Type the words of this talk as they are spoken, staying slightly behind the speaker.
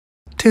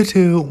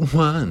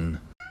221.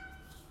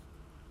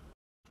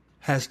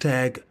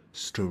 Hashtag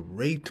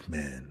straight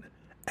men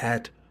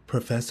at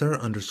Professor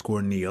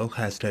underscore Neil,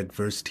 hashtag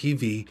Verse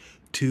TV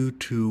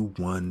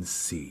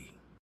 221C.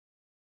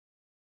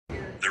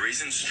 The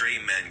reason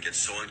straight men get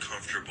so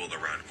uncomfortable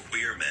around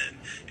queer men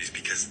is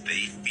because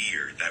they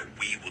fear that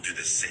we will do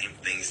the same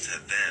things to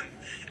them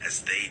as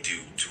they do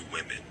to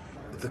women.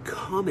 The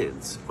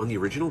comments on the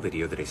original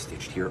video that I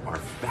stitched here are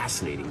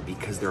fascinating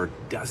because there are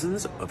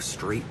dozens of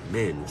straight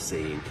men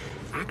saying,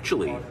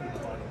 actually,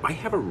 I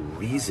have a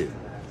reason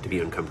to be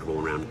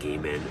uncomfortable around gay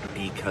men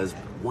because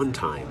one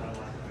time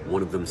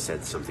one of them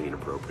said something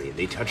inappropriate.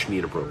 They touched me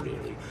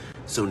inappropriately.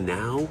 So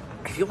now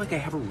I feel like I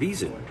have a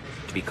reason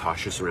to be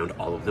cautious around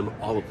all of them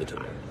all of the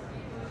time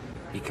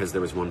because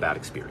there was one bad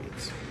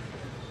experience.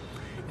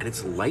 And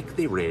it's like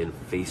they ran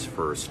face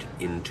first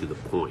into the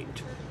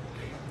point,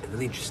 and then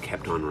they just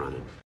kept on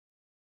running.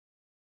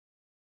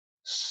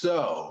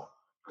 So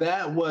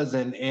that was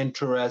an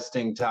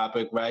interesting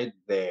topic right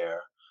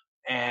there.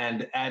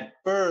 And at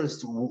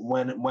first,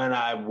 when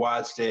I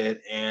watched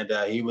it, and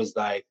he was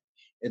like,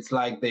 it's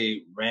like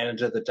they ran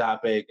into the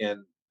topic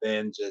and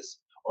then just,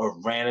 or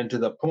ran into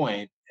the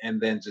point and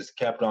then just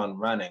kept on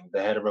running.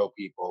 The hetero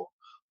people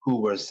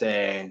who were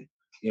saying,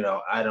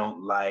 I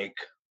don't like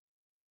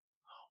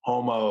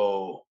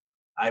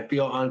I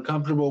feel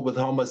uncomfortable with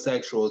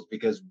homosexuals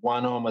because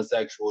one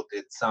homosexual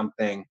did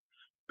something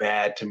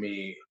bad to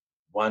me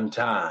one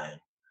time.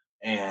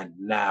 And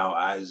now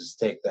I just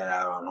take that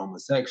out on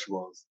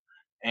homosexuals.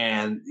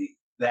 And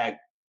that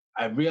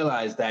I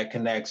realized that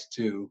connects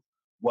to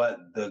what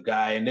the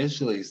guy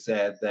initially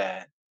said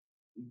that,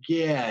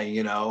 yeah,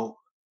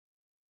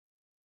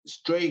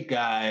 straight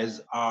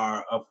guys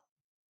are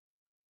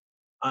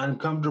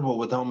uncomfortable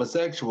with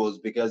homosexuals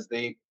because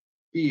they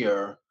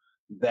fear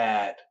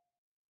that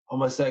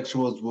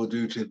homosexuals will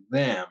do to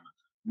them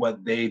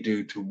what they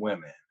do to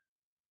women.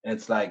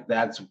 It's like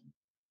that's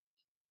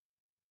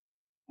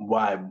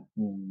why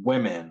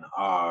women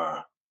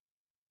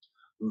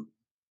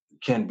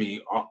can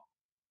be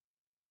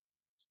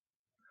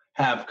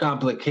have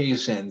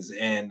complications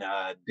in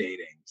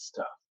dating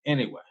stuff.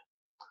 Anyway,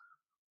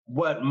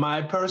 what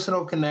my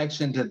personal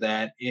connection to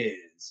that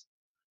is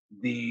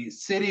the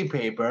city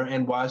paper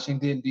in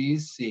Washington,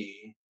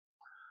 D.C.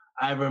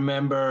 I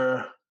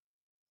remember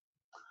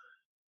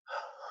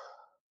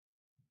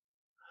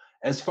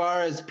as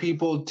far as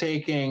people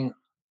taking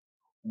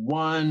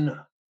one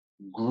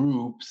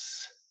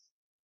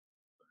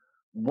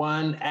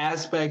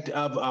aspect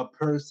of a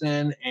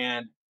person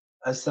and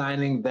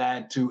assigning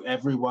that to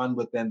everyone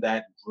within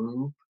that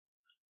group.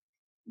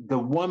 The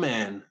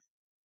woman,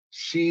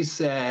 she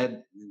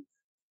said,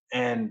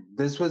 and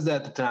this was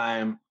at the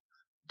time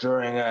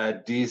during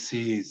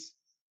DC's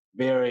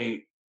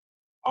very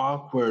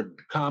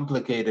awkward,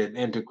 complicated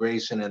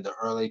integration in the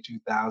early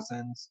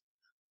 2000s.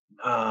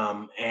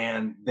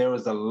 And there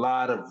was a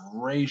lot of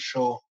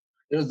racial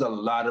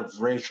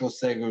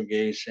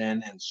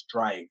segregation and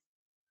strife.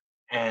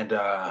 And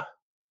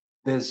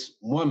this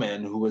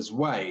woman who was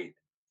white,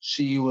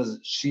 she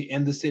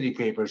in the city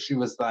paper, she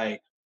was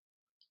like,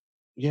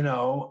 you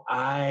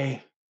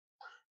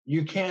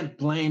can't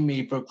blame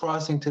me for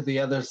crossing to the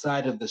other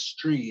side of the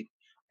street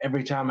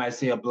every time I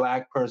see a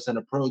black person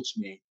approach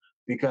me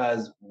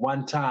because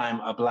one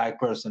time a black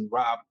person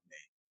robbed me.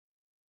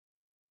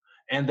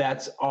 And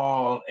that's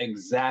all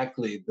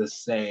exactly the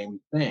same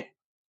thing.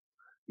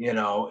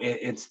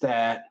 It's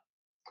that,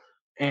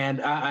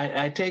 and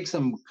I take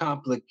some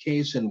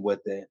complication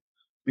with it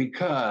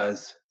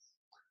because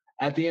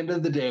at the end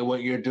of the day,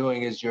 what you're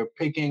doing is you're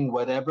picking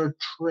whatever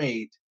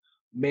trait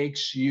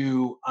makes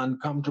you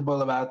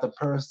uncomfortable about the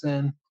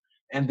person,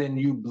 and then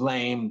you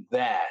blame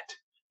that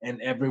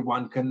and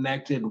everyone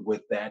connected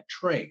with that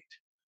trait.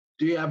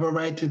 Do you have a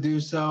right to do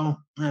so?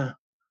 I'm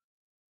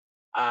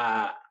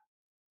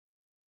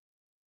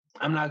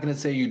not going to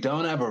say you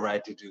don't have a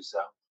right to do so.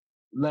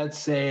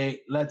 Let's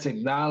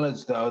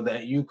acknowledge though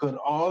that you could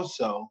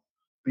also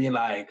be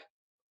like,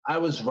 I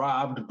was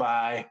robbed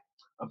by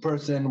a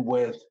person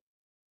with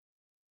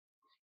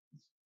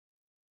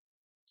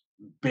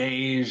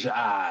beige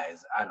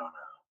eyes, I don't know.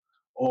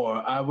 Or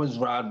I was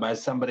robbed by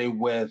somebody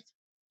with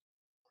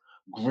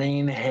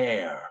green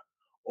hair.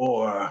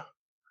 Or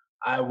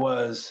I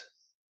was,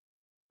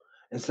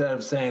 instead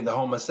of saying the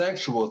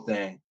homosexual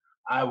thing,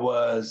 I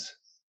was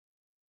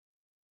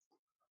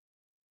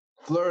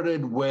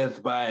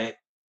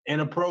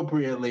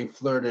inappropriately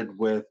flirted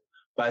with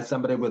by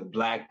somebody with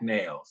black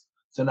nails.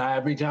 So now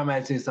every time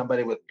I see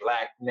somebody with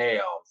black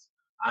nails,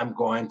 I'm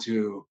going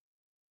to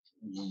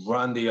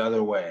run the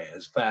other way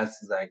as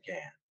fast as I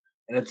can.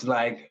 And it's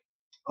like,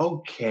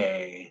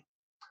 okay,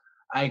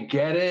 I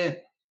get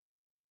it.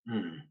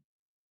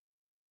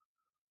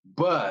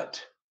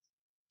 But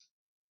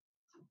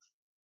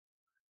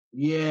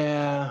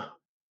yeah,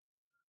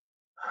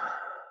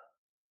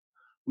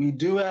 we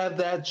do have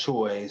that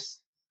choice.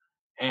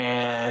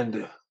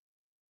 And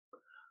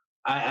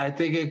I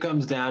think it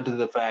comes down to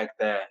the fact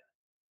that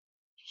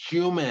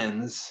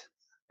humans,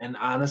 and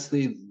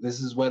honestly,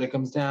 this is what it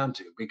comes down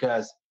to,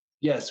 because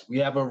Yes, we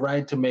have a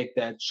right to make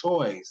that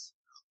choice,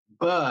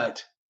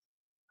 but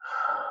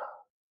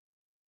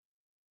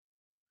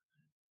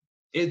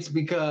it's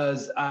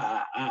because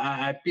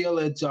I feel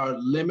it's our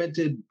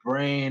limited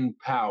brain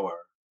power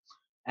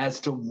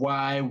as to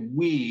why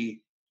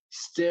we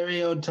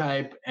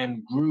stereotype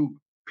and group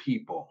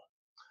people.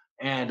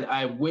 And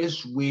I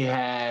wish we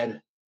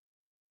had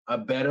a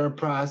better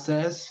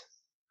process,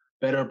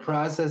 better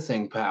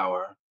processing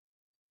power.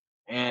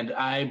 And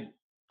I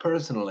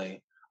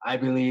personally, I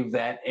believe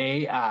that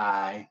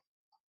AI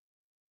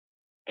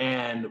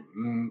and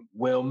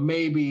will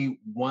maybe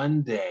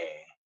one day,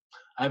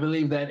 I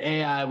believe that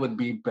AI would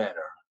be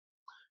better.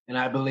 And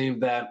I believe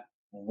that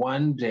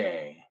one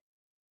day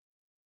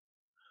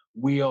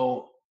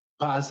we'll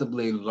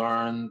possibly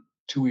learn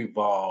to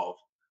evolve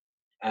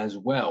as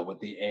well with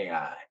the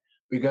AI.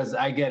 Because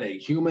I get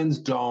it, humans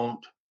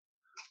don't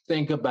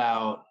think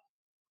about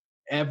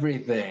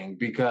everything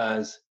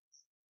because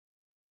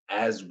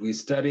as we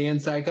study in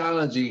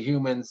psychology,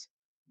 humans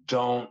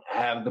don't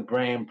have the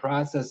brain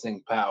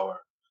processing power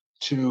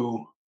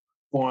to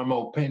form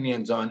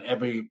opinions on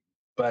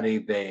everybody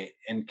they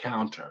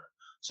encounter.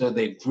 So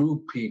they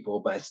group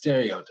people by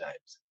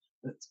stereotypes.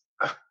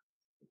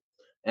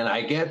 And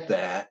I get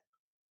that,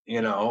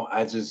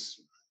 I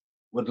just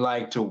would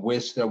like to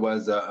wish there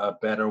was a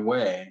better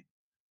way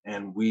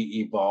and we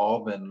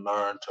evolve and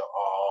learn to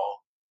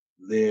all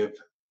live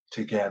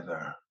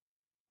together.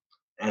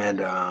 And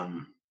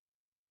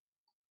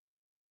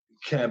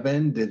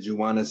Kevin, did you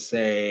want to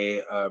say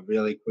a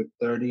really quick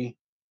 30?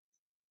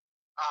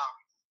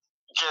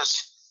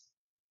 Just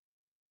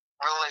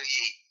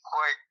really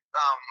quick.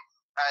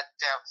 I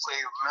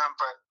definitely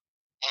remember,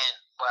 and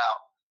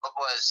it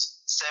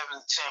was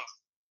 17,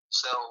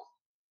 so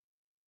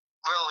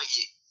really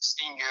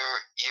senior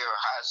year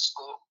of high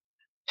school,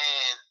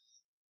 and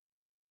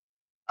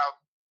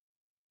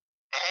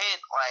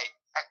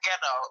I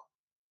got out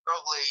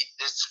early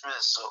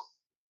dismissal,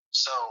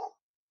 so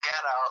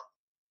got out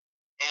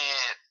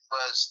and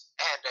was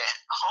headed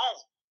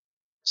home.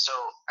 So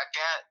I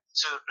got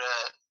to the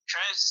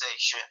train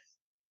station,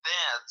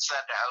 then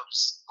said I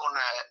was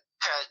gonna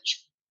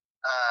catch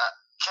a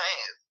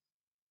cab,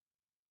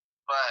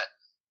 but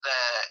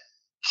the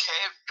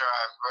cab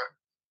driver,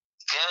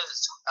 because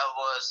I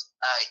was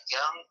a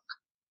young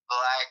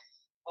black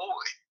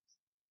boy,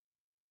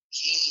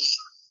 he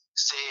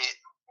said,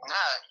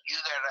 "Nah, you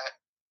gotta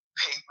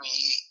pay me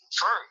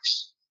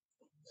first."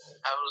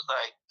 I was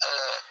like,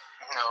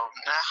 no,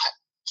 not.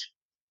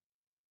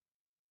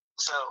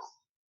 So,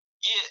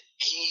 yeah,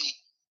 he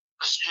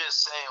was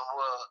just saying,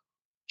 well,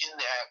 you're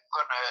not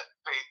gonna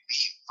pay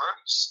me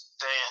first,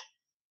 then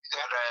you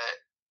gotta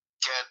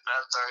get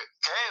another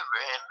cab.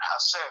 And I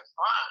said,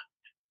 fine.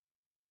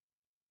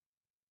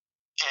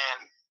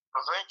 And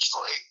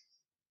eventually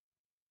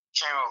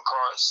came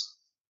across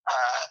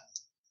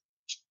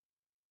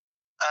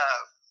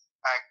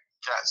I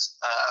guess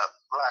a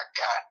black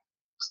guy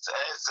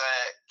as a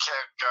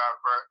cab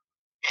driver,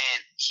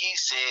 and he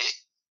said,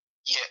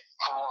 "Yeah,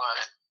 come on,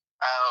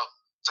 I'll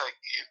take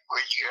you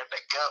where you're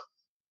gonna go."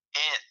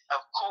 And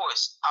of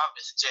course,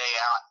 obviously,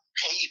 I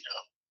paid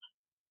him.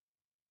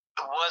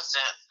 It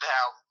wasn't that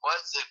I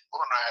wasn't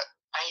gonna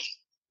pay.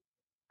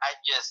 I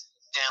just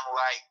didn't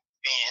like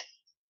being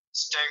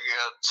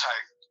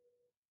stereotyped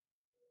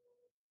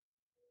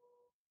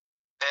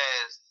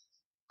as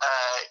a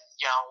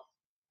young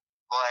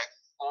black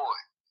boy.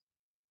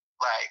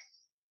 Like,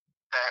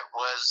 that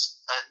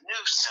was a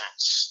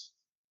nuisance.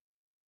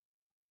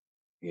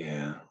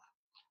 Yeah.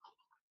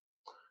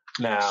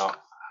 Now,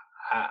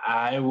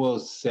 I will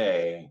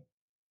say,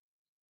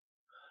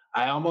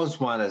 I almost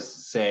want to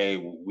say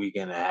we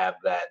can have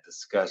that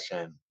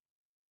discussion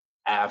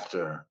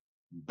after,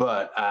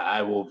 but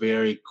I will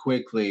very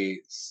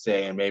quickly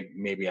say, and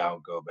maybe I'll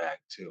go back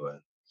to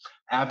it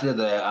after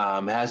the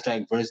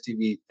hashtag Verse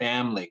TV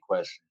family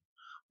question.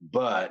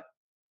 But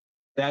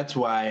that's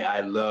why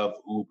I love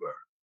Uber.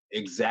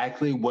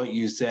 Exactly what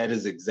you said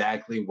is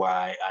exactly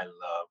why I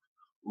love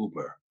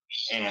Uber.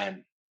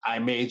 And I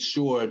made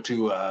sure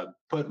to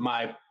put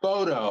my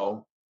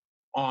photo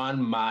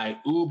on my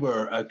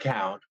Uber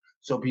account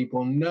so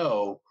people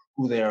know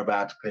who they're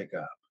about to pick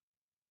up.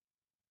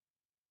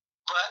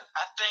 But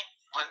I think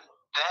when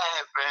that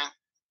happened,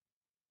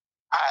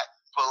 I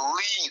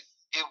believe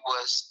it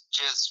was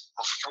just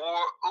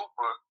before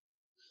Uber.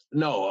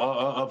 No,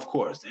 of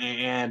course.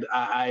 And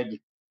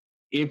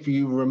if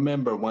you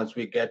remember, once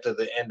we get to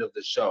the end of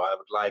the show, I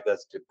would like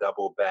us to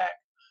double back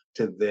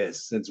to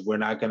this since we're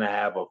not going to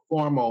have a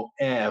formal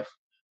F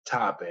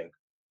topic,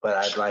 but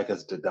I'd like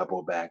us to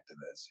double back to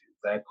this. Is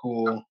that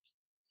cool? Yeah.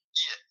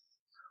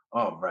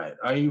 All right.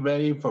 Are you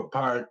ready for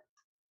part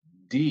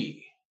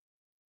D?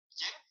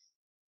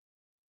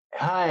 Yeah.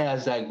 Hi,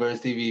 hashtag Verse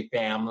TV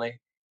family.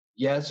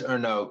 Yes or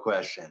no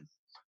question.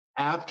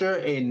 After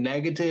a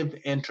negative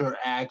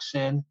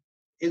interaction,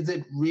 is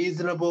it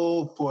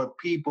reasonable for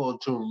people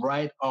to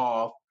write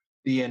off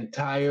the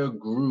entire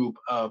group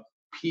of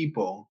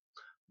people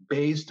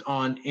based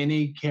on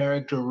any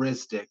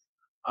characteristic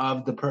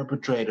of the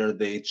perpetrator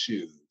they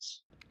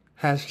choose?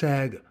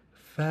 hashtag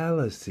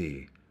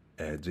fallacy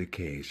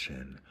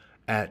education,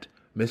 at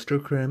Mr.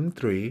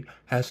 Krim3,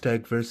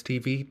 hashtag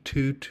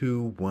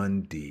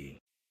VerseTV221D.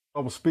 I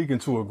was speaking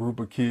to a group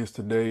of kids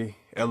today,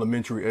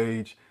 elementary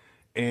age,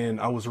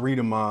 and I was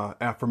reading my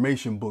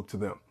affirmation book to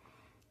them.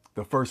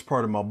 The first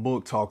part of my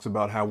book talks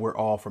about how we're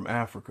all from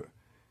Africa.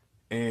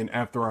 And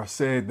after I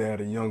said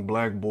that, a young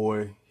black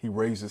boy, he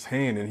raised his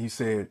hand and he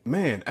said,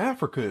 "Man,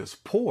 Africa is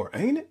poor,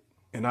 ain't it?"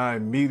 And I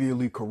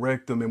immediately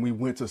correct him, and we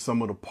went to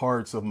some of the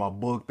parts of my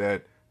book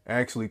that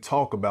actually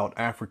talk about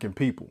African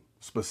people,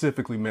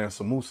 specifically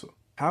Mansa Musa.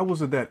 How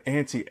was it that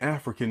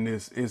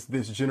anti-Africanness is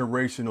this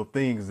generational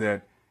things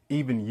that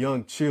even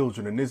young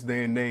children in this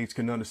day and age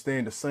can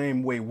understand the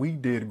same way we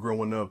did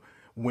growing up,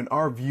 when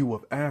our view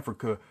of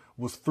Africa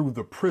was through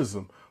the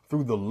prism,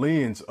 through the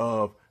lens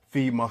of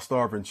Feed My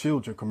Starving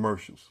Children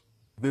commercials?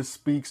 This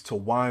speaks to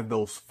why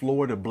those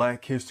Florida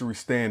Black History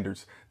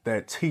standards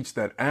that teach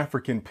that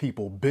African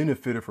people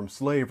benefited from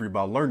slavery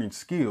by learning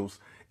skills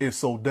is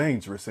so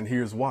dangerous, and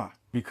here's why.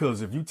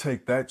 Because if you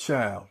take that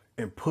child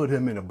and put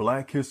him in a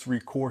Black History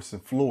course in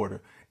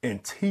Florida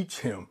and teach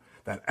him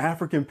that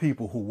African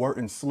people who were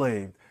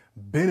enslaved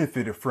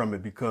benefited from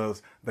it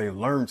because they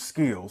learned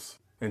skills,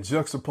 and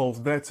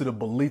juxtapose that to the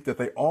belief that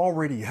they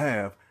already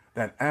have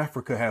that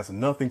Africa has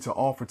nothing to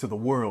offer to the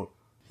world,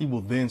 he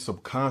will then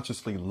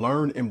subconsciously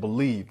learn and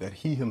believe that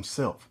he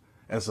himself,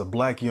 as a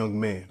black young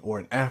man or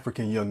an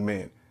African young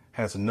man,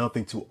 has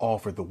nothing to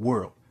offer the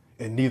world,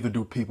 and neither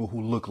do people who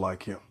look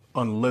like him,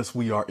 unless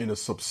we are in a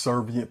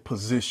subservient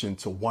position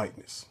to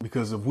whiteness.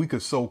 Because if we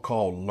could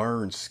so-called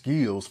learn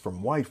skills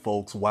from white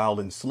folks while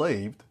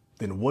enslaved,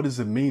 then what does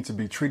it mean to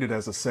be treated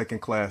as a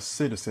second-class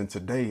citizen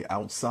today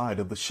outside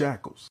of the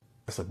shackles?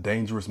 That's a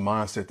dangerous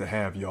mindset to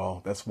have, y'all.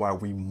 That's why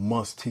we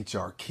must teach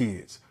our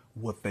kids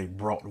what they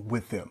brought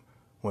with them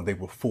when they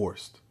were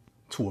forced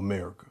to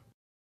America.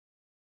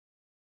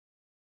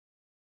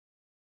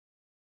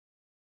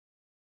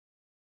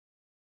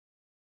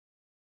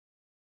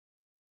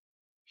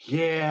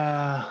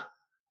 Yeah,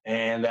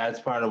 and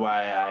that's part of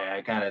why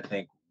I kind of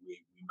think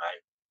we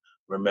might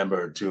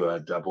remember to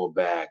double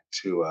back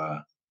to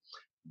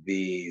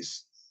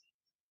these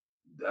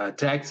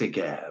taxi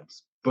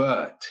cabs.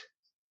 But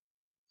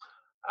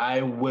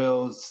I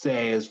will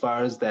say, as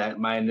far as that,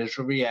 my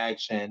initial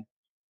reaction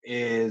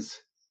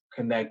is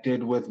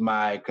connected with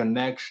my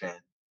connection,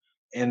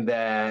 in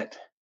that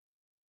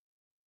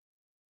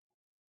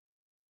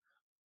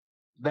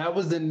that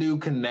was a new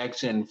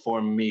connection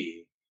for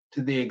me,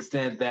 to the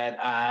extent that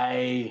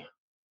I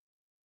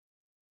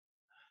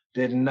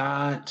did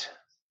not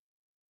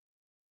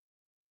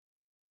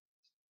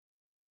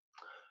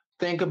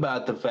think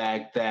about the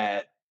fact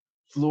that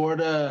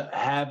Florida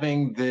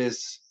having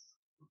this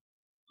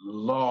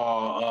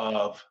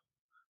law of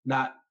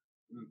not,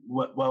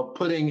 well,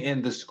 putting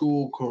in the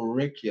school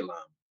curriculum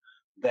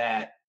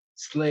that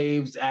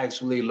slaves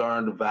actually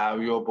learned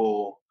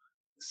valuable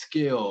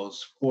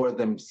skills for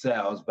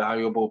themselves,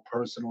 valuable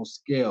personal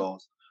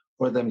skills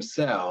for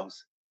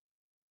themselves.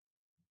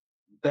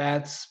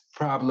 That's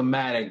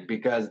problematic,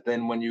 because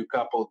then when you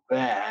couple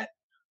that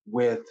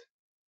with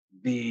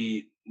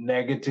the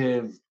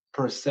negative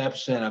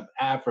perception of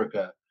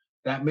Africa,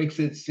 that makes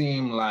it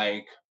seem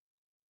like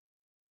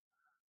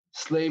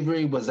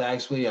slavery was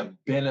actually a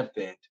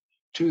benefit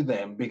to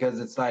them, because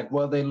it's like,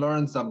 well, they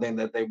learned something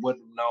that they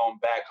wouldn't have known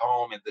back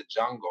home in the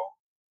jungle.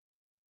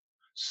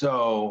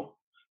 So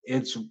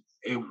it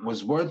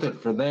was worth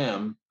it for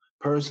them,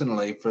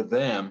 personally, for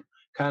them,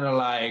 kind of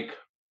like,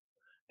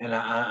 and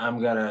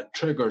I'm gonna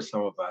trigger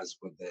some of us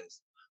with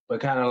this,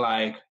 but kind of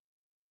like,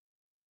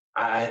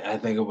 I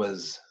think it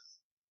was,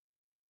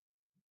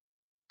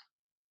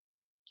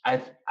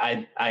 I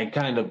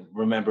kind of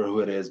remember who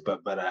it is,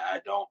 but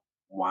I don't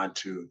want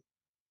to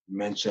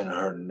mention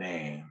her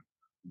name.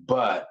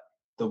 But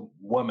the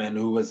woman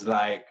who was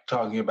like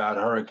talking about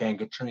Hurricane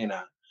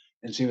Katrina,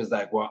 and she was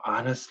like, well,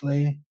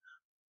 honestly,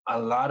 a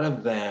lot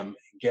of them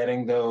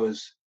getting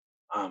those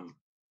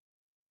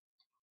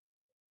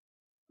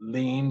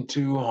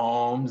lean-to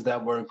homes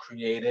that were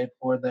created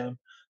for them,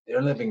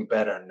 they're living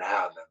better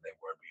now than they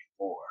were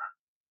before.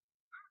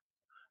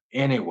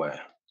 Anyway,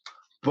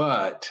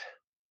 but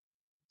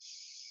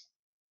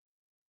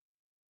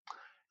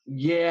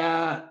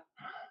yeah,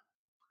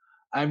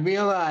 I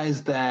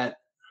realized that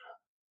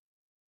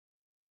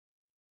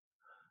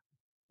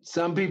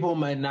some people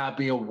might not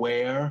be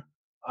aware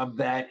of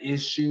that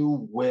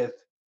issue with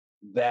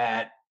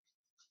that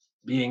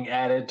being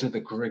added to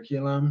the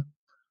curriculum,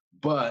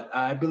 but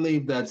I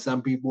believe that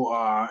some people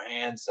are,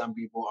 and some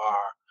people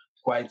are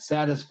quite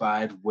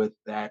satisfied with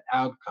that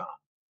outcome.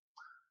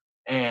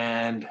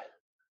 And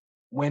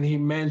when he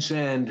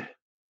mentioned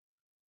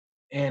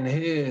in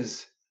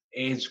his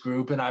age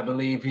group, and I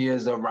believe he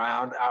is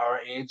around our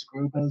age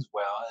group as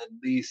well, at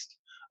least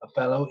a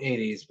fellow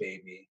 80s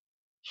baby,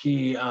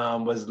 he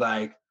was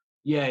like,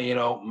 yeah, you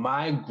know,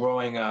 my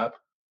growing up,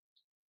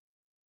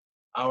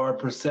 our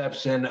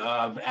perception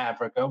of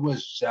Africa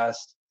was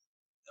just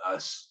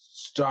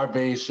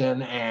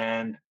starvation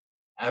and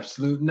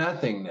absolute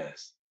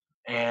nothingness.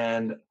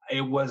 And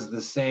it was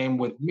the same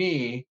with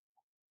me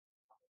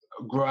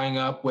growing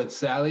up with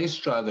Sally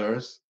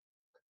Struthers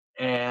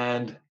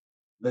and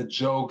the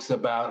jokes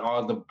about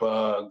all the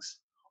bugs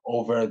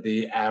over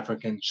the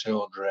African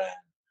children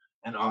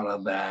and all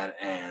of that.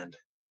 And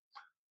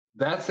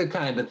that's the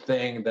kind of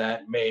thing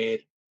that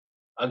made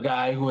a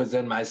guy who was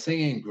in my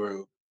singing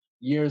group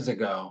years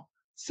ago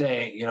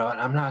say, you know what,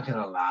 I'm not going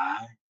to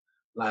lie.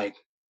 Like,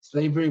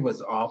 slavery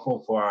was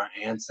awful for our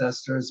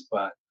ancestors,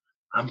 but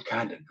I'm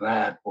kind of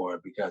glad for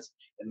it because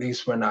at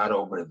least we're not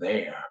over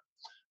there.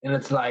 And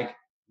it's like,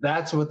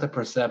 that's what the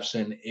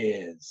perception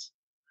is.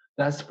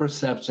 That's the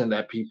perception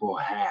that people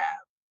have.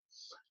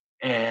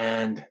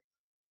 And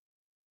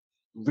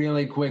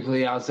really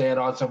quickly, I'll say it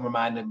also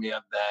reminded me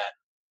of that.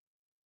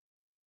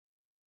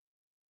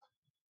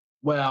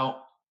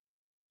 Well,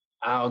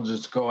 I'll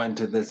just go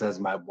into this as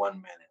my 1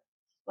 minute,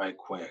 right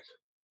quick.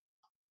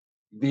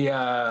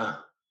 The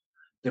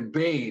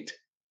debate,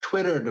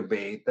 Twitter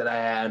debate that I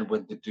had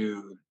with the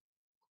dude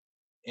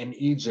in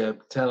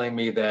Egypt telling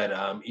me that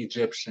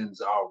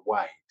Egyptians are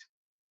white.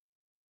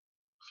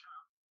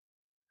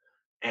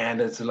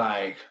 And it's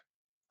like,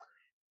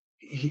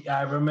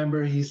 I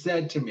remember he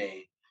said to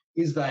me,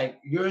 he's like,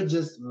 you're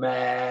just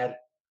mad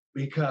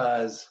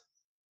because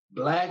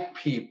Black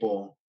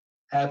people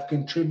have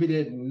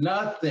contributed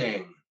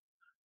nothing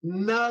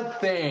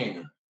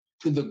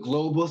to the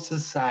global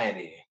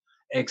society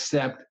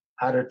except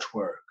how to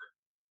twerk.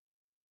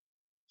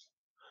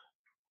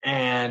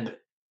 And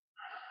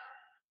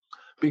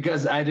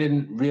because I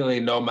didn't really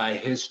know my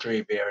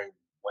history very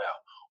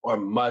well, or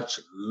much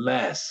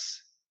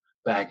less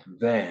back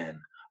then,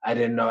 I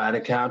didn't know how to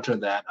counter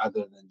that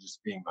other than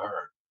just being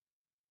hurt.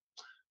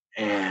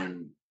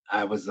 And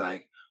I was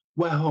like,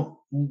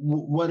 well,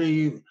 what are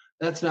you?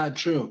 That's not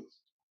true.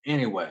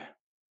 Anyway,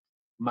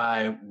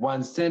 my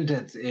one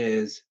sentence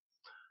is,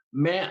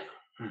 man,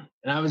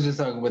 and I was just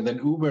talking with an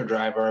Uber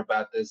driver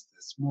about this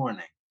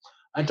morning.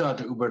 I talk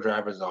to Uber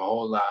drivers a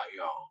whole lot,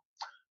 y'all.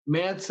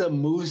 Mansa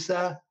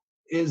Musa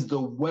is the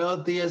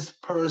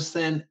wealthiest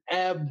person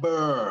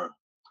ever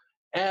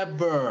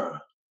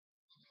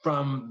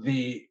from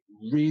the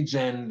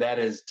region that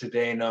is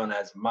today known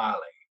as Mali.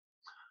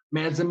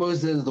 Mansa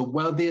Musa is the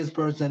wealthiest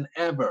person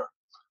ever.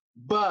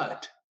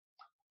 But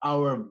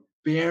our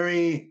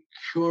very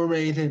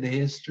curated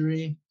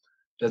history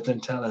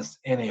doesn't tell us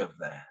any of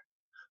that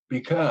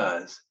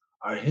because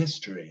our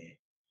history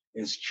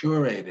is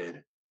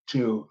curated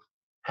to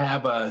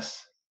have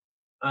us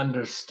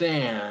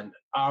understand,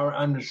 our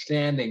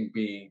understanding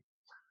be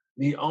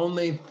the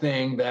only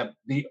thing that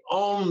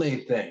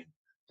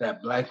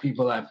Black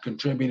people have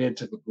contributed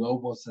to the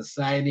global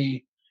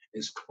society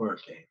is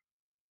twerking.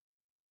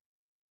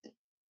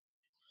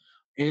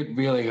 It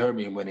really hurt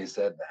me when he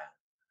said that.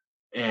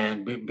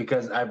 And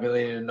because I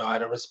really didn't know how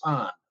to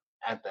respond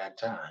at that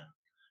time.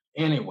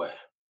 Anyway,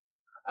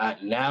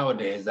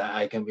 nowadays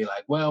I can be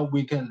like, well,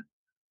 we can,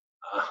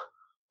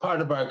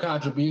 part of our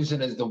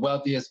contribution is the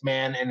wealthiest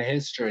man in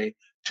history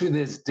to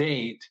this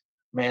date,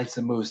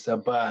 Mansa Musa,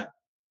 but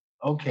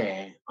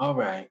okay, all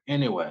right,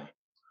 anyway.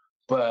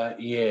 But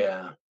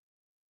yeah.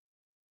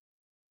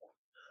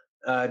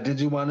 Did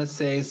you want to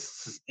say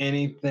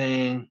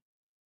anything?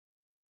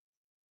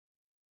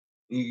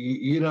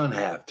 You don't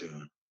have to.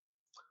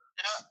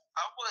 Yeah,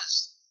 I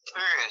was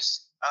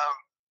curious.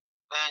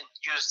 When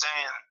you were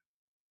saying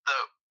the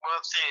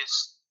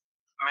wealthiest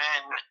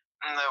man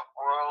in the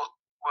world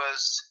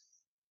was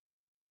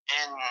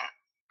in,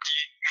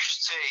 you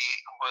say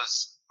it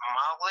was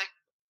Mali?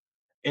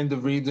 In the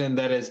region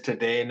that is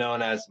today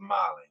known as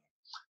Mali.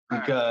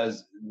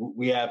 Because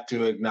we have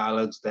to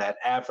acknowledge that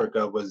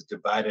Africa was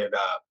divided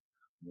up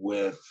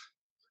with,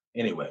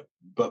 anyway,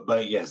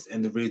 but yes,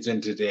 in the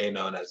region today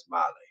known as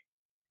Mali.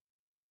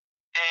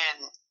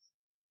 And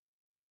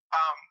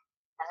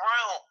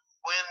around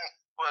when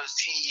was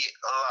he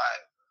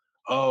alive?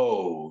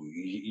 Oh,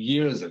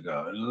 years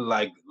ago,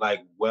 like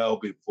well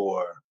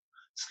before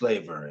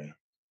slavery.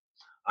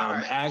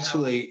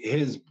 Actually,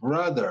 his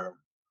brother,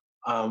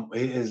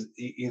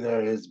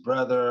 either his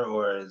brother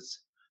or his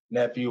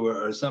nephew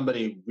or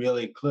somebody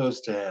really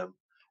close to him,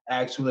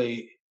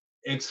 actually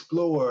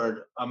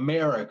explored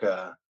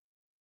America,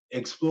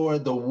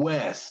 explored the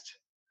West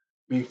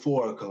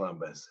before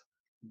Columbus.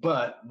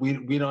 But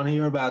we don't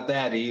hear about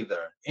that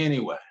either.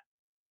 Anyway.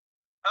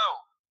 Oh,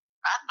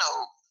 I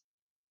know.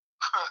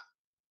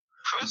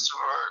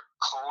 Christopher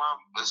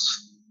Columbus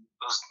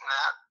was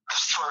not the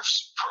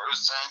first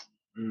person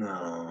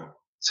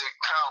to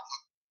come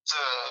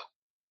to,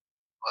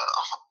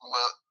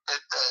 well,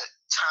 at the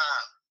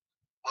time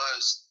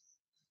was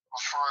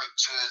referred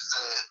to as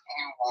the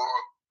New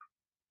World.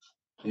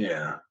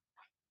 Yeah.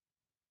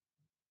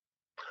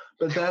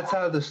 But that's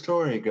how the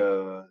story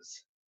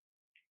goes.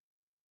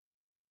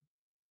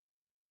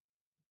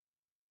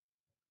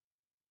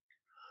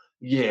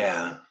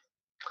 Yeah.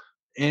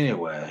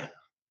 Anyway.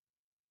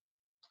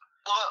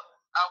 Well,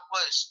 I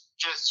was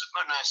just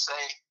gonna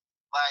say,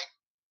 like,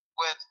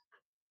 with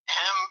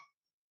him,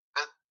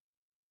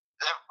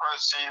 that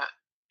person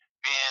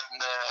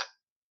being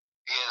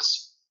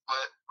his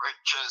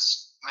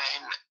richest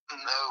man in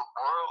the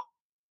world.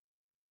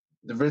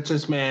 The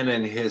richest man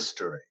in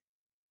history.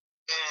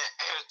 Then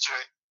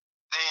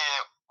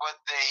what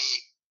they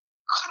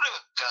could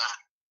have done,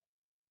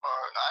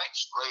 or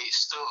actually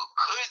still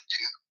could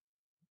do,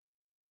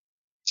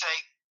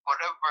 take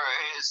whatever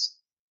his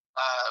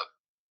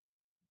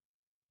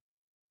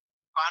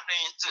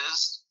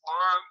finances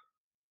were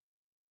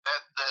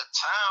at the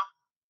time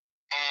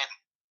and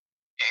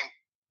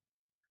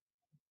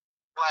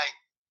like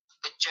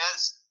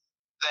adjust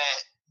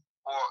that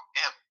for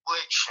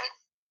inflation,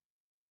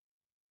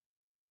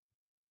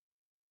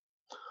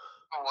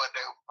 what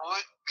it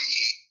would be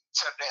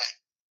today.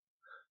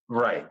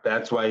 Right.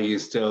 That's why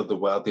he's still the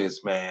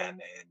wealthiest man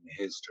in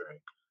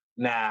history.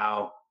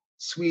 Now,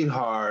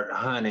 sweetheart,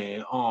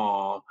 honey,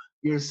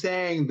 you're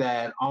saying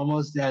that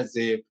almost as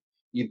if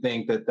you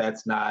think that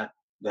that's not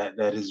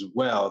that his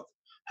wealth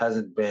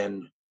hasn't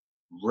been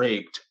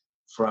raped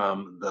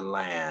from the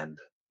land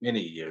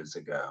many years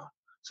ago.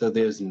 So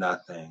there's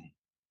nothing.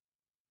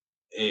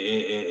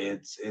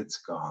 It's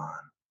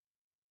gone.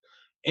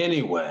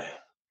 Anyway,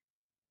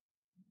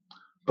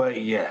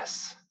 but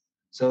yes,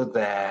 so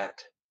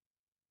that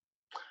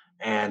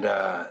and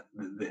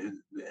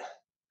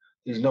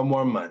there's no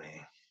more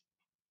money.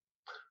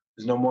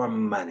 There's no more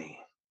money.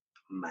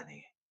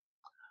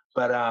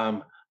 But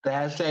the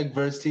hashtag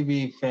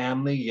VersTV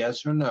family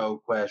yes or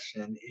no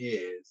question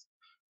is,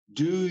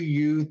 do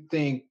you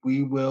think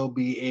we will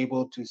be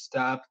able to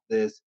stop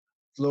this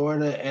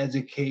Florida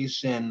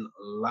education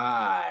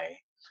lie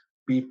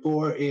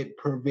before it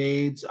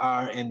pervades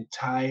our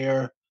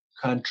entire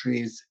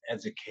country's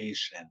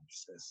education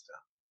system?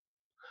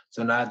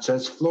 So not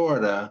just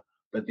Florida,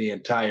 but the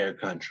entire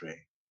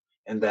country.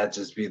 And that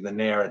just be the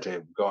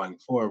narrative going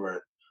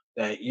forward,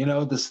 that,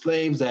 the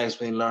slaves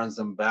actually learned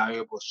some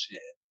valuable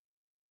shit.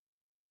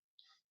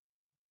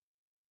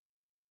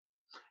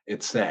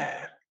 It's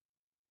sad.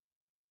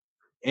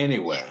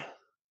 Anyway.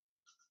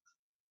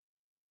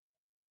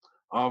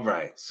 All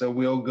right. So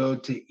we'll go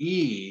to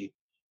E.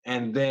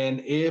 And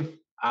then if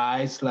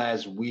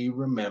we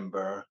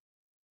remember,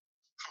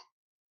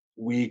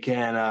 we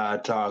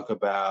can talk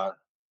about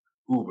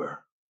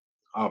Uber.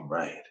 All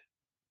right.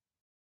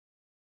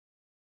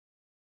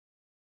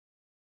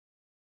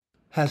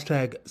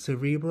 Hashtag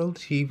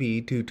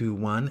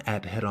CerebralTV221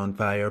 at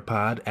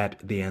HeadOnFirePod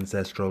at The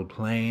Ancestral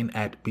Plane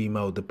at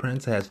BMO the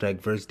Prince. Hashtag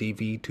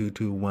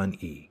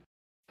VersTV221E.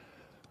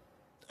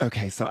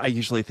 Okay, so I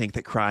usually think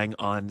that crying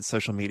on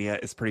social media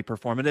is pretty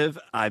performative.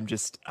 I'm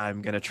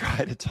going to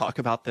try to talk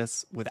about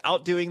this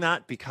without doing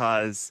that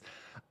because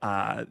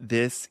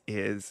this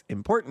is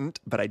important,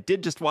 but I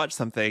did just watch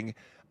something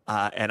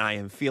and I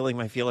am feeling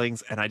my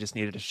feelings and I just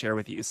needed to share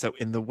with you. So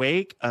in the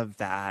wake of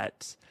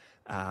that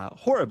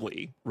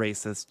horribly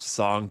racist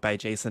song by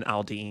Jason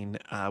Aldean,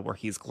 where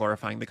he's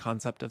glorifying the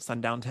concept of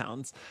sundown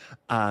towns,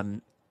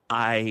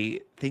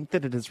 I think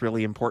that it is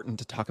really important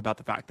to talk about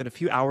the fact that a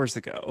few hours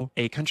ago,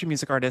 a country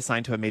music artist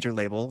signed to a major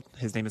label,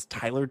 his name is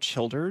Tyler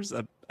Childers,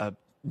 a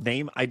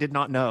name I did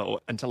not know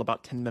until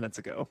about 10 minutes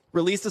ago,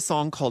 released a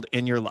song called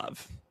In Your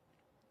Love.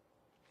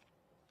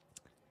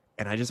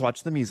 And I just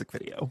watched the music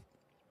video.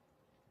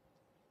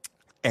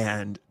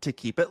 And to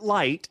keep it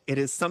light, it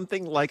is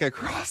something like a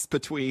cross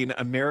between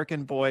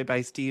American Boy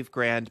by Steve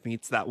Grand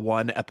meets that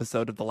one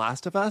episode of The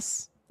Last of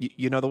Us.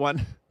 You know the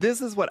one?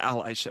 This is what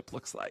allyship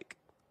looks like.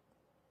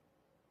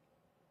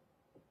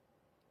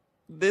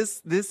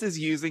 This is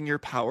using your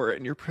power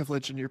and your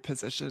privilege and your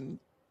position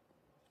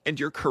and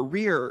your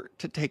career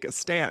to take a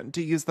stand,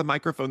 to use the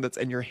microphone that's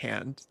in your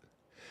hand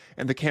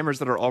and the cameras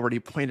that are already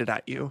pointed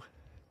at you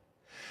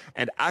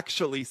and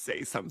actually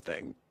say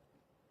something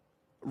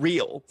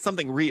real,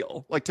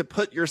 like to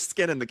put your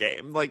skin in the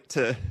game,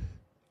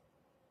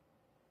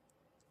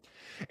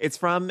 It's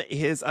from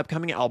his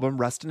upcoming album,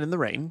 Rustin' in the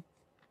Rain,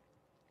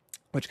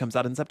 which comes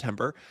out in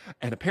September.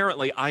 And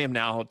apparently I am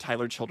now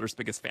Tyler Childers'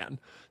 biggest fan.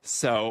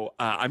 So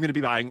I'm going to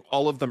be buying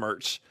all of the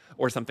merch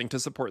or something to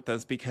support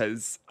this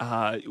because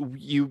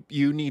you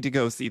need to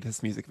go see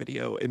this music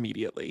video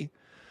immediately.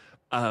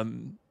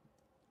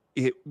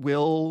 It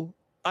will,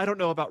 I don't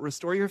know about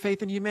restore your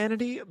faith in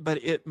humanity, but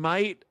it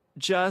might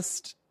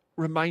just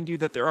remind you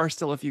that there are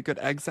still a few good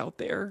eggs out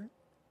there.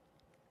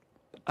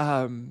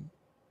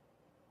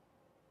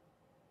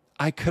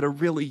 I could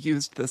have really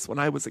used this when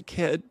I was a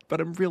kid, but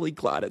I'm really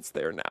glad it's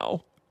there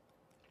now.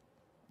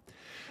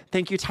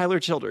 Thank you, Tyler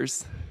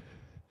Childers.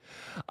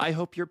 I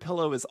hope your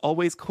pillow is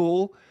always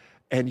cool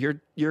and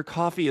your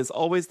coffee is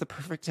always the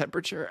perfect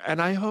temperature.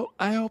 And I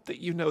hope that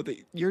you know that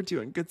you're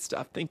doing good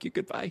stuff. Thank you.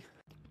 Goodbye.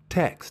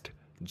 Text.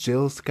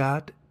 Jill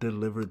Scott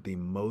delivered the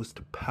most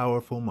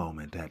powerful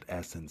moment at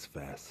Essence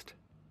Fest.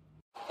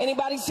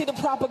 Anybody see the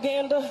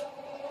propaganda?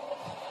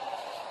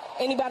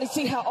 Anybody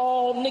see how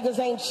all niggas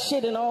ain't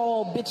shit and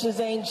all bitches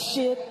ain't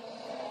shit?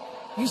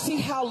 You see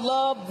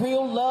how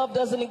real love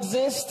doesn't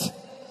exist?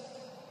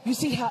 You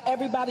see how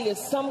everybody is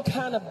some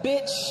kind of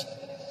bitch?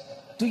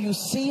 Do you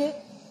see it?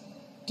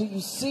 Do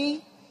you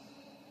see?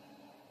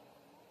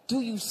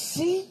 Do you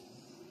see?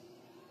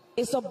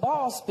 It's a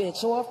boss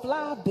bitch, or a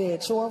fly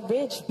bitch, or a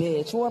rich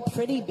bitch, or a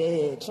pretty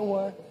bitch,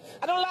 or...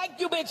 I don't like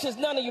you bitches,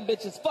 none of you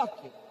bitches, fuck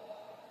you.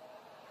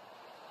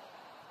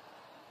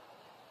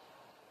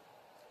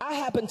 I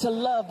happen to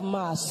love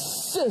my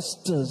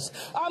sisters.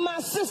 Are my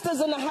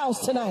sisters in the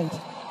house tonight?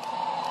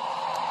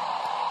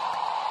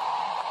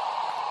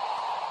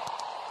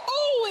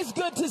 Oh, it's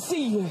good to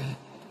see you.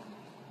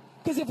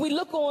 Because if we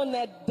look on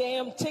that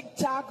damn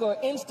TikTok or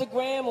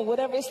Instagram or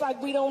whatever, it's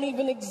like we don't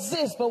even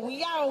exist, but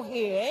we out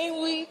here,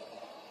 ain't we?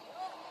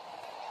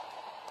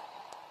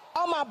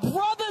 Are my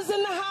brothers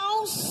in the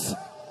house?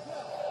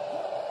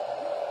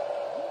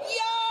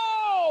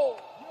 Yo!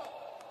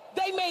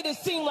 They made it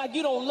seem like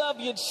you don't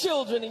love your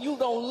children and you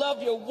don't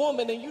love your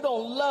woman and you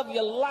don't love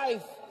your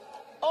life.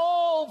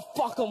 Oh,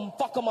 fuck them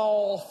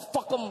all,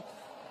 fuck them,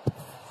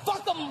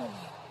 fuck them,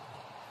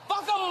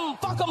 fuck them,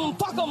 fuck them,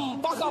 fuck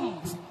them, fuck them.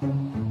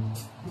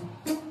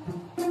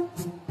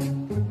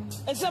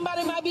 And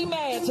somebody might be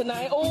mad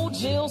tonight. Old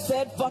Jill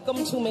said fuck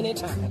them too many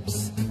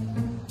times.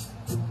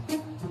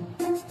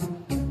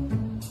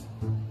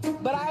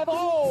 But I've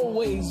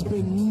always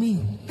been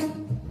me.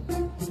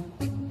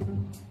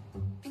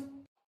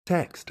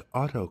 Text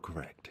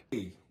autocorrect.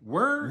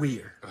 Word?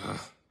 Weird.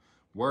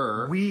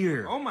 Word.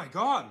 Weird. Oh my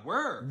god,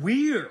 word.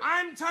 Weird.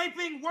 I'm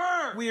typing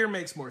word. Weird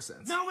makes more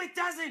sense. No, it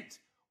doesn't.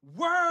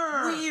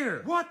 Word.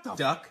 Weird. What the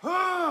Duck.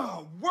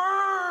 Oh,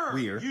 word.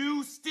 Weird.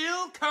 You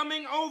still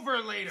coming over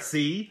later.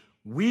 See?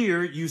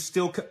 Weird, you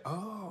still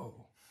oh.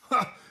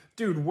 Ha,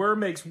 dude, word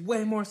makes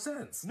way more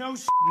sense. No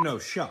No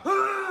shot.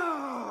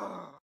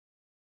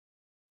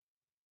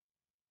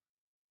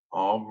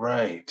 All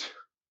right.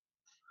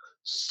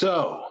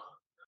 So,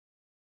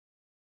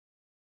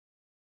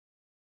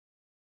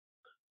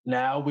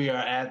 now we are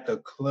at the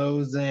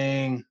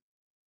closing,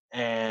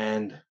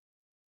 and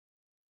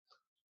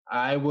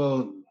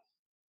I'll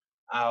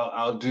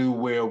do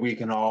where we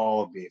can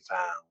all be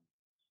found.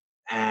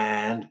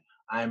 And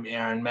I'm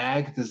Aaron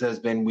Mack. This has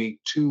been week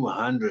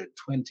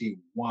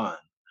 221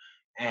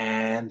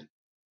 and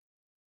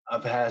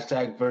of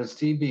hashtag Verse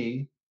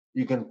TV.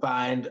 You can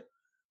find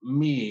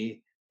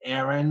me,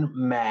 Aaron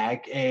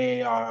Mack,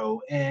 AARONMCK,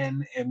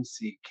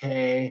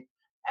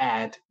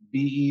 at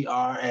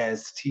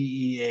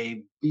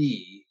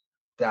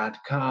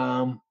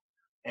BERSTEAB.com.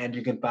 And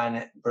you can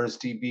find Verse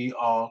TV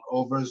all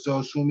over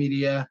social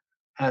media,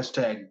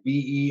 hashtag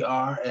BERSTEAB.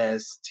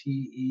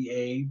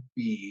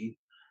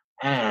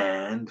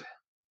 And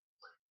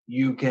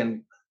you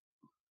can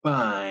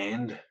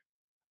find,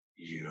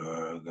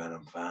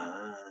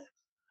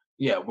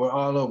 we're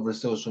all over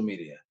social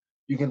media.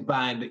 You can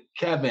find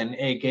Kevin,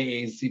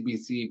 aka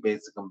CBC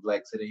Basic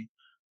Complexity,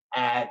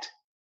 at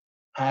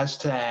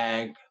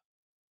hashtag,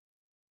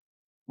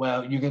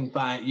 you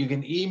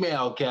can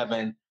email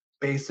Kevin,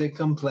 Basic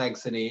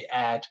Complexity,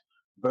 at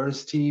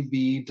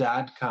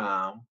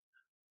versetv.com,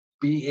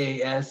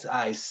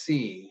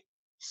 BASICCOMPLEXITY.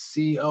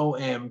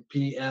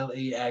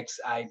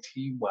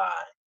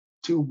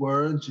 2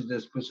 words, you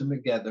just push them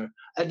together.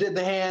 I did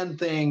the hand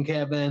thing,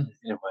 Kevin.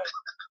 Anyway,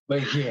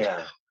 but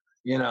yeah,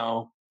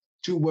 2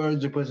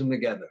 words, you push them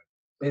together.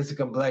 Basic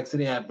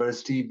Complexity at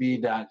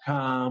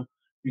versetv.com.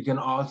 You can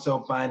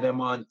also find them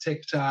on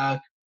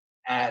TikTok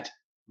at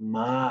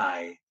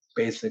My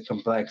Basic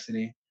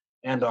Complexity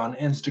and on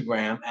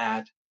Instagram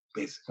at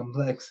Basic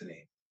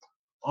Complexity.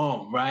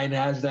 All right,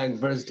 hashtag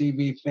Verse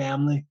TV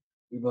family.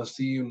 We will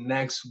see you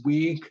next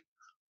week.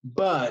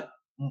 But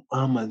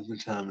how much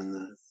time is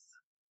this?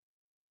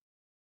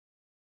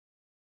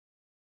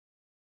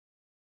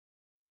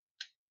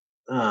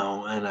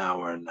 Oh, an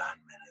hour and 9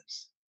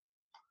 minutes.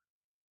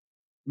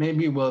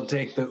 Maybe we'll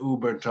take the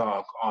Uber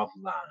talk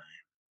offline,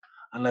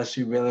 unless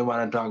you really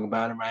want to talk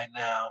about it right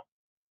now.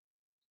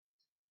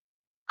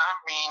 I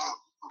mean,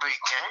 we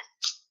can.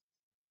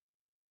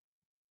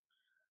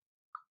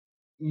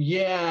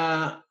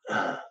 Yeah,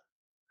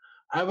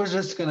 I was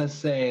just gonna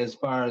say, as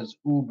far as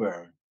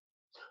Uber,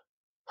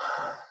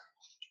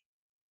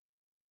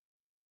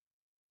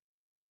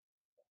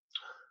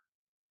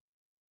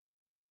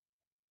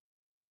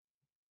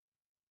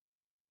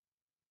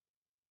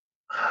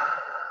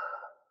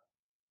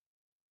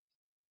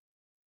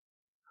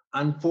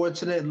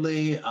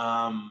 unfortunately,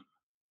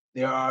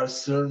 there are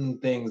certain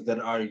things that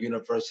are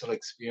universal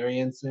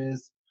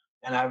experiences.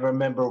 And I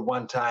remember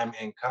one time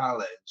in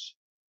college,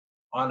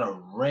 on a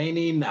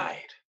rainy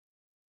night,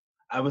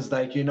 I was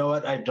like, you know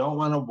what? I don't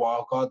want to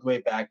walk all the way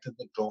back to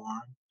the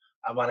dorm.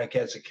 I want to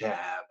catch a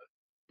cab,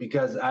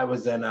 because I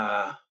was in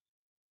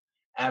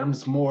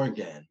Adams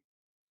Morgan.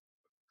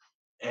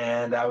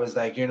 And I was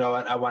like, you know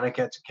what? I want to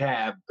catch a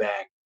cab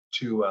back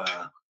to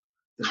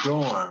the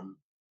dorm.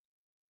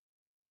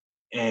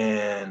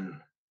 And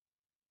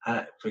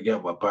I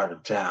forget what part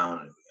of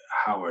town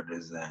Howard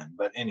is in.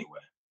 But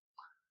anyway,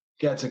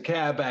 catch a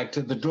cab back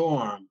to the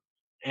dorm.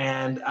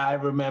 And I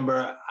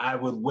remember I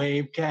would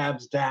wave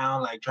cabs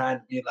down, like trying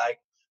to be like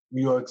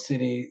New York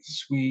City,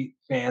 sweet,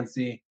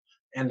 fancy.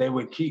 And they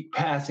would keep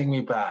passing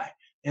me by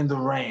in the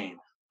rain.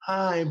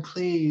 Hi,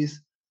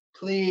 please,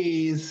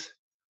 please.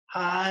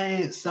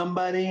 Hi,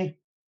 somebody.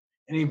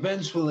 And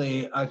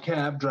eventually, a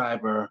cab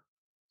driver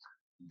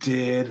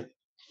did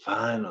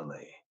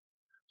finally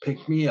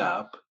pick me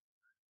up,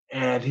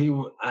 and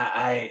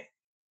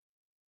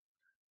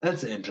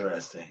that's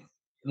interesting.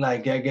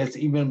 Like, I guess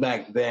even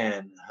back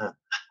then,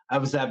 I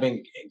was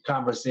having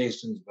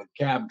conversations with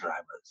cab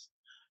drivers,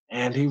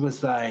 and he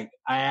was like,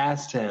 I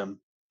asked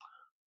him,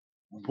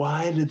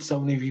 why did so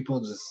many people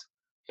just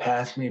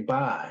pass me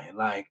by?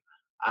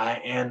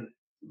 And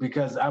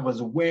because I was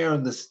aware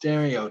of the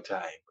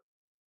stereotype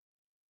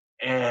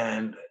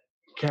and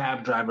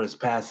cab drivers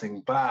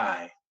passing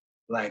by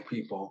black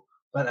people,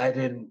 but I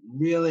didn't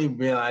really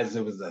realize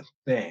it was a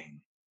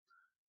thing.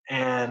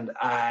 And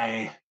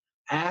I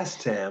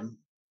asked him,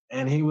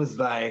 and he was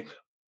like,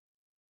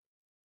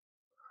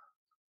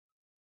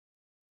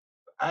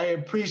 I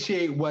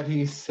appreciate what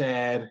he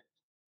said.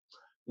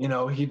 You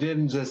know, he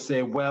didn't just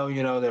say, well,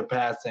 you know, they're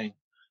passing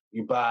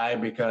you by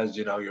because,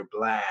 you know, you're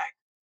black.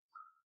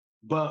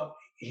 But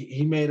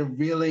he made a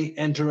really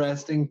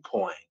interesting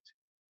point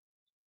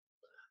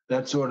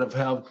that sort of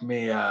helped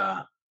me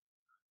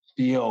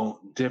feel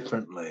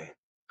differently.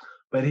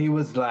 But he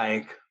was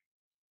like,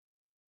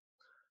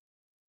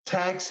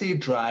 taxi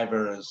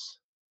drivers,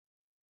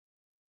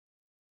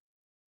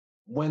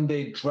 when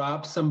they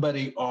drop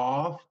somebody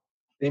off,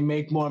 they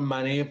make more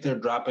money if they're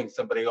dropping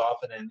somebody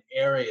off in an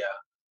area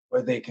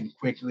where they can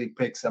quickly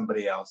pick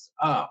somebody else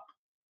up.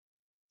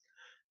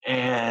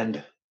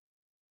 And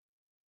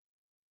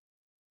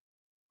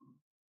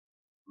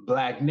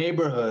black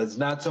neighborhoods,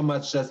 not so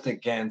much just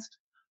against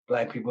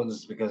black people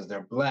just because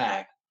they're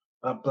black,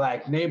 but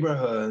black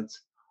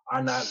neighborhoods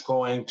are not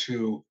going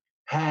to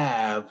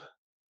have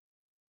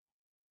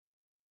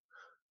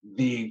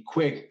the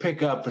quick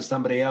pickup for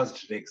somebody else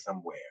to take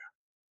somewhere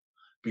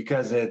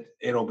because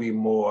it'll be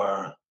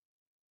more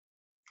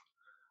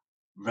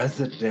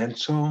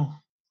residential.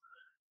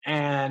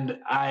 And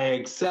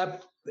I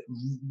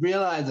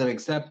realize and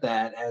accept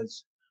that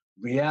as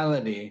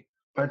reality,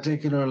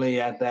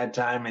 particularly at that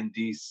time in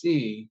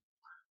DC,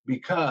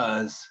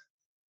 because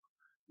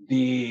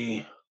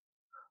the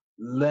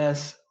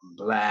less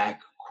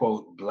black,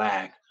 quote,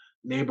 black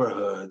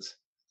neighborhoods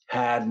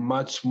had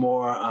much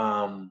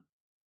more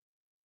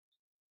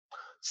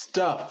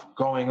stuff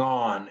going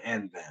on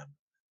in them.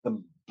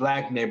 The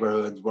black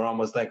neighborhoods were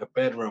almost like a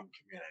bedroom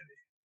community.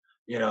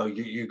 You know,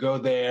 you go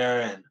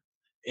there, and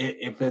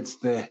if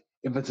it's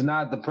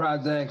not the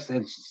projects,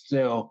 it's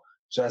still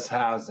just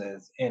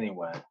houses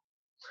anyway.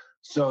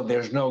 So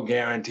there's no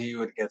guarantee you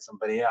would get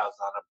somebody else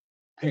on a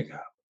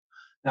pickup.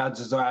 Now, it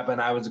just so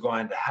happened I was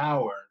going to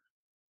Howard,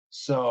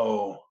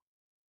 so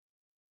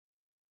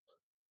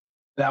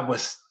that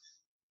was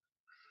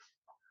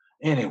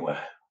anyway.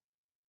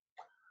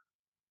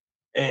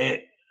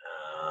 It.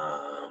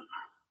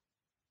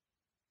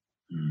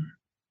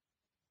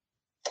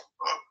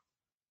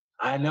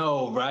 I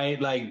know, right?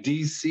 Like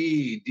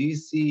DC,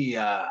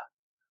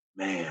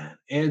 man,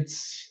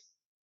 it's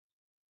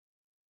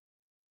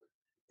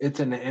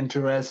an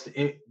interest.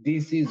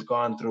 DC's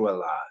gone through a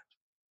lot,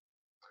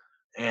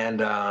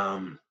 and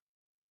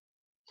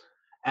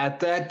at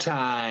that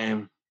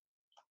time,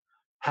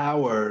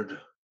 Howard.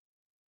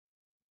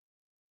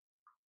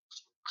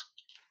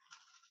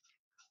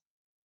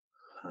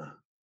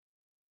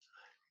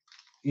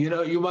 You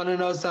know, you want to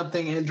know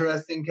something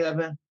interesting,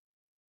 Kevin?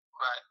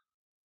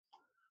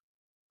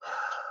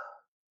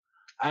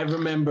 I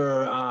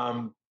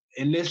remember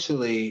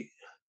initially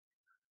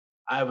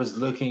I was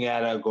looking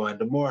at going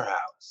to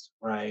Morehouse,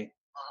 right?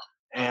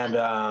 And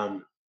I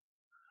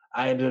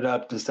ended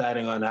up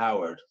deciding on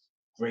Howard.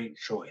 Great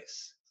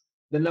choice.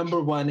 The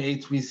number one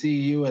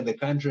HBCU in the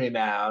country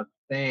now,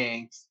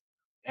 thanks.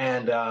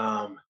 And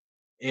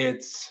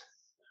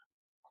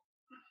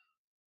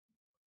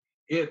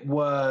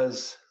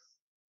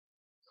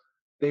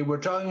they were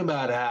talking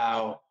about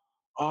how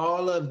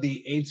all of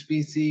the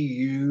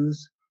HBCUs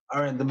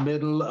are in the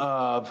middle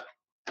of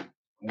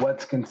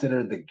what's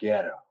considered the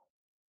ghetto.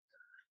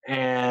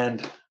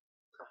 And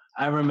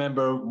I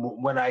remember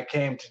when I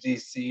came to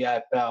DC,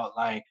 I felt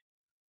like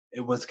it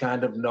was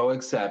kind of no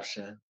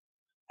exception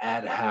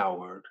at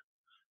Howard.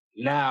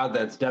 Now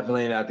that's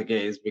definitely not the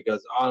case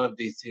because all of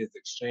DC is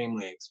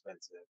extremely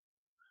expensive.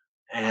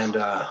 And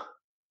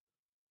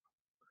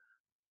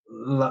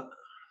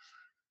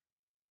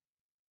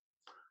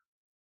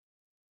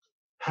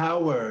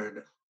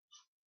Howard,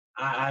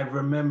 I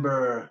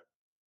remember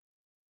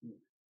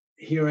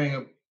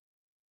hearing,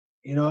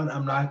 you know what,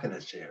 I'm not going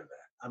to share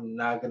that. I'm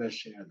not going to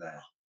share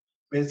that.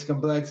 Basic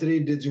Complexity,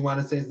 did you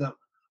want to say something?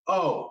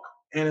 Oh,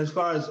 and as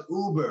far as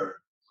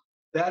Uber,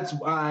 that's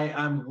why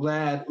I'm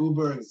glad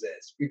Uber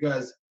exists,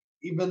 because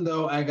even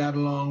though I got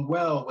along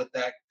well with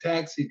that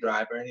taxi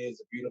driver, and he was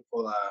a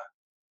beautiful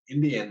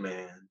Indian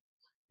man,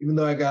 even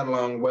though I got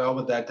along well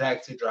with that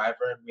taxi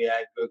driver and we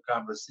had good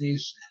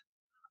conversation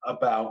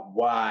about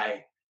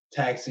why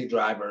taxi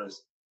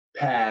drivers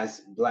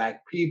pass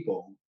Black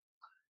people,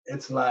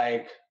 it's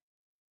like,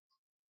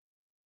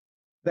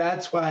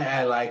 that's why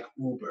I like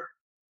Uber,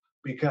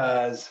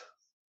 because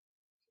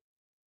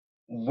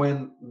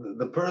when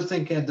the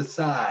person can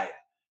decide,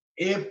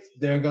 If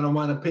they're gonna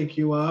want to pick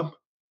you up,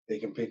 they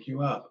can pick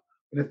you up.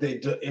 But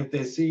if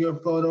they see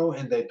your photo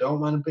and they don't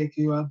want to pick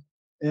you up,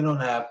 they don't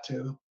have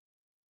to.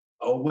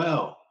 Oh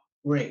well,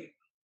 great.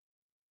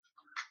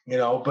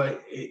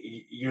 But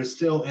you're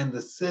still in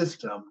the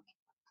system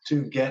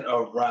to get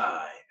a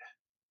ride.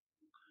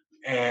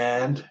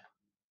 And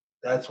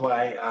that's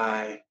why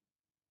I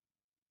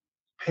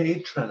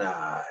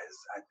patronize,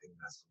 I think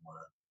that's the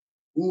word,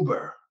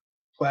 Uber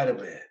quite a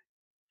bit.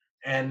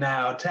 And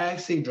now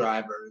taxi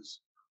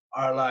drivers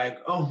are like,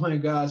 oh my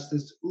gosh,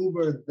 this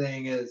Uber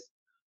thing is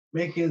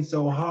making it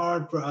so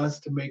hard for us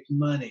to make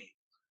money.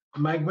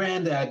 My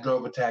granddad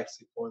drove a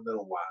taxi for a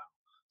little while.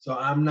 So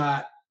I'm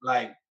not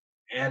like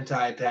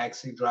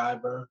anti-taxi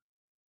driver.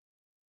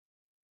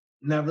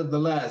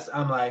 Nevertheless,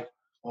 I'm like,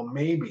 well,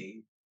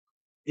 maybe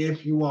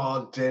if you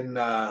all didn't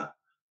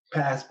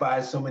pass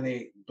by so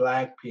many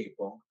Black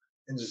people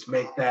and just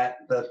make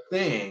that the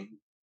thing,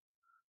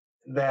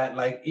 that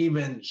like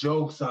even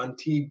jokes on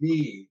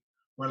TV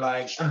were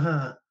like,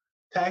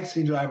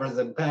 taxi drivers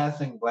and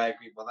passing Black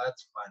people,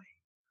 that's funny.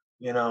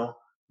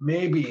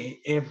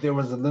 Maybe if there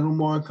was a little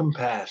more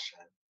compassion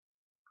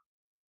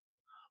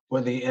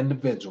for the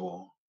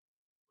individual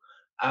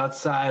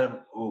outside of,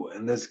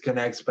 and this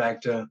connects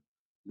back to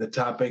the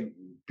topic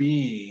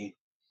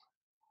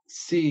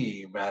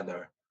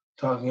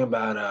talking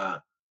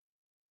about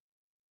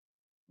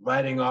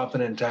writing off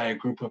an entire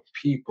group of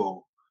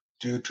people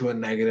due to a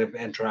negative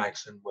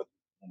interaction with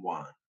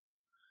one.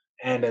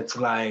 And it's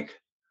like,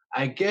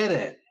 I get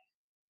it.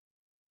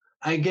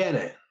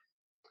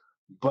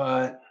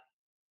 But,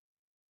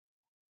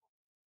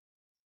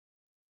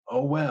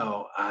 oh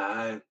well,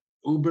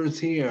 Uber's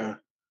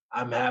here.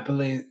 I'm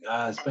happily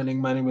spending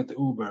money with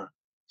Uber.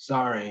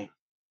 Sorry.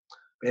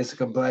 Basic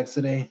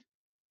Complexity,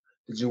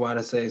 did you want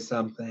to say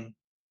something?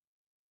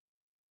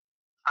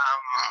 I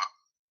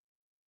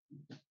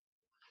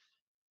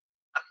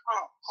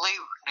don't believe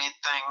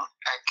anything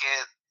I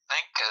can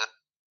think of.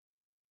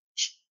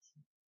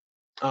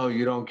 Oh,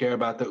 you don't care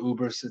about the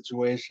Uber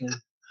situation?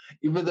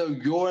 Even though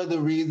you're the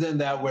reason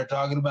that we're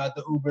talking about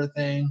the Uber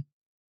thing?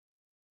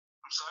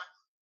 I'm sorry?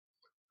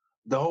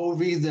 The whole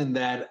reason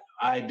that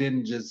I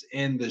didn't just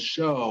end the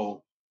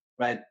show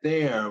right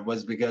there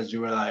was because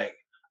you were like,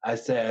 I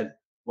said,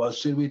 well,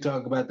 should we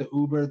talk about the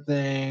Uber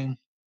thing?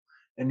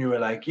 And you were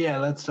like, yeah,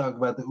 let's talk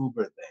about the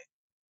Uber thing.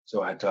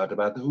 So I talked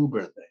about the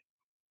Uber thing.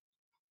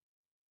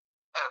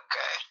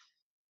 Okay.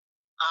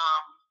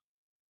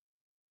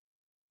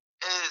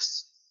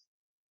 As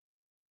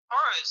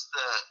far as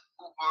the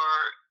Uber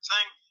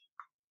thing,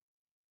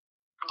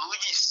 at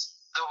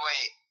least the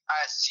way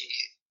I see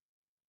it,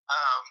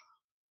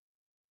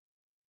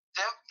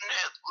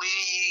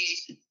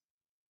 definitely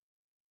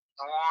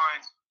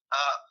warned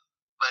up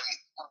when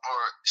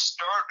Uber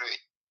started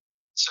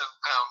to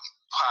become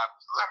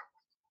popular,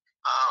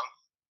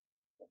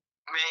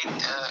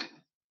 made a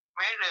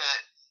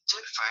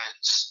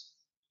difference.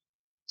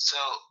 So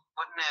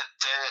wouldn't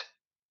it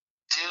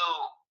deal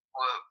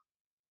with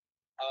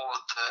all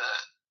the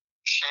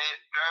cab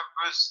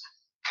drivers?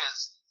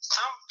 Because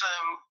some of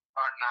them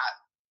are not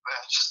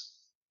best.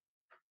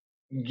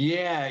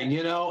 Yeah,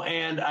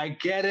 and I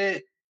get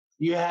it.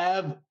 You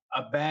have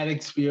a bad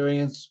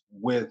experience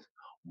with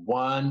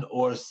one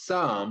or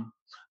some.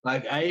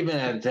 Like I even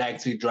had a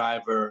taxi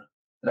driver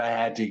that I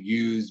had to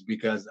use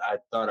because I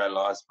thought I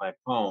lost my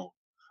phone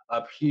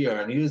up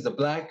here, and he was a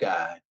Black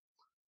guy,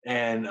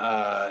 and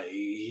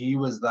he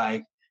was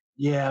like,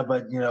 yeah,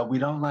 but we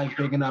don't like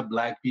picking up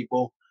Black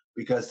people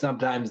because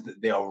sometimes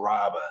they'll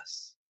rob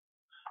us.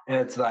 And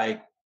it's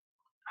like,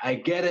 I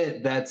get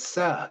it, that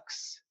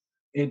sucks.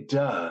 It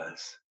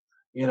does.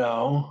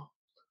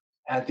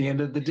 At the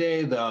end of the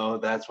day though,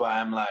 that's why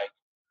I'm like,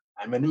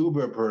 I'm an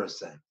Uber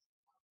person.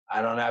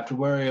 I don't have to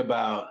worry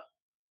about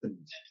the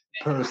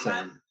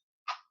person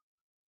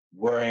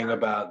worrying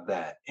about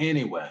that.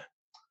 Anyway,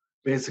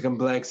 Basic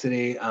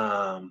Complexity,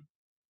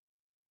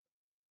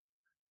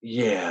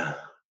 yeah.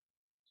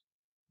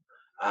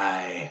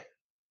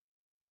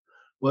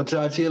 We'll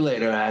talk to you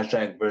later,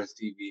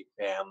 #VerseTV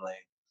family.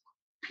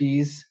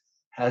 Peace,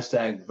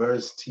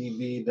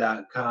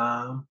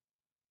 #VerseTV.com.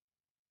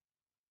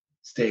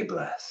 Stay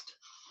blessed.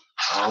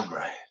 All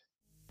right.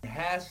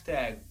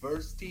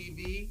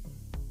 #VerseTV.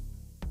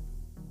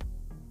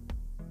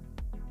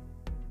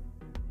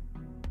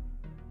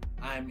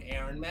 I'm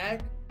Aaron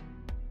Mack.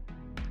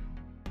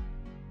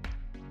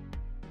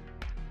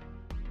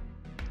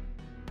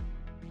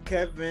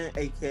 Kevin,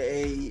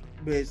 aka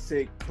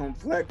Basic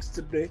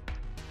Complexity.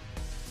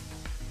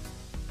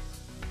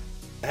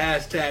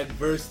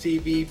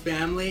 #VerseTV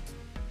family.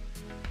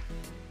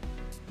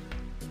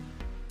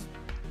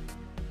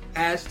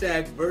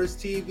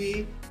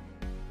 #VerseTV.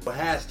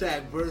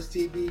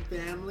 #VerseTV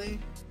family.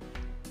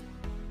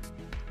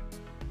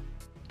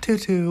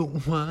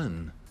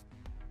 221.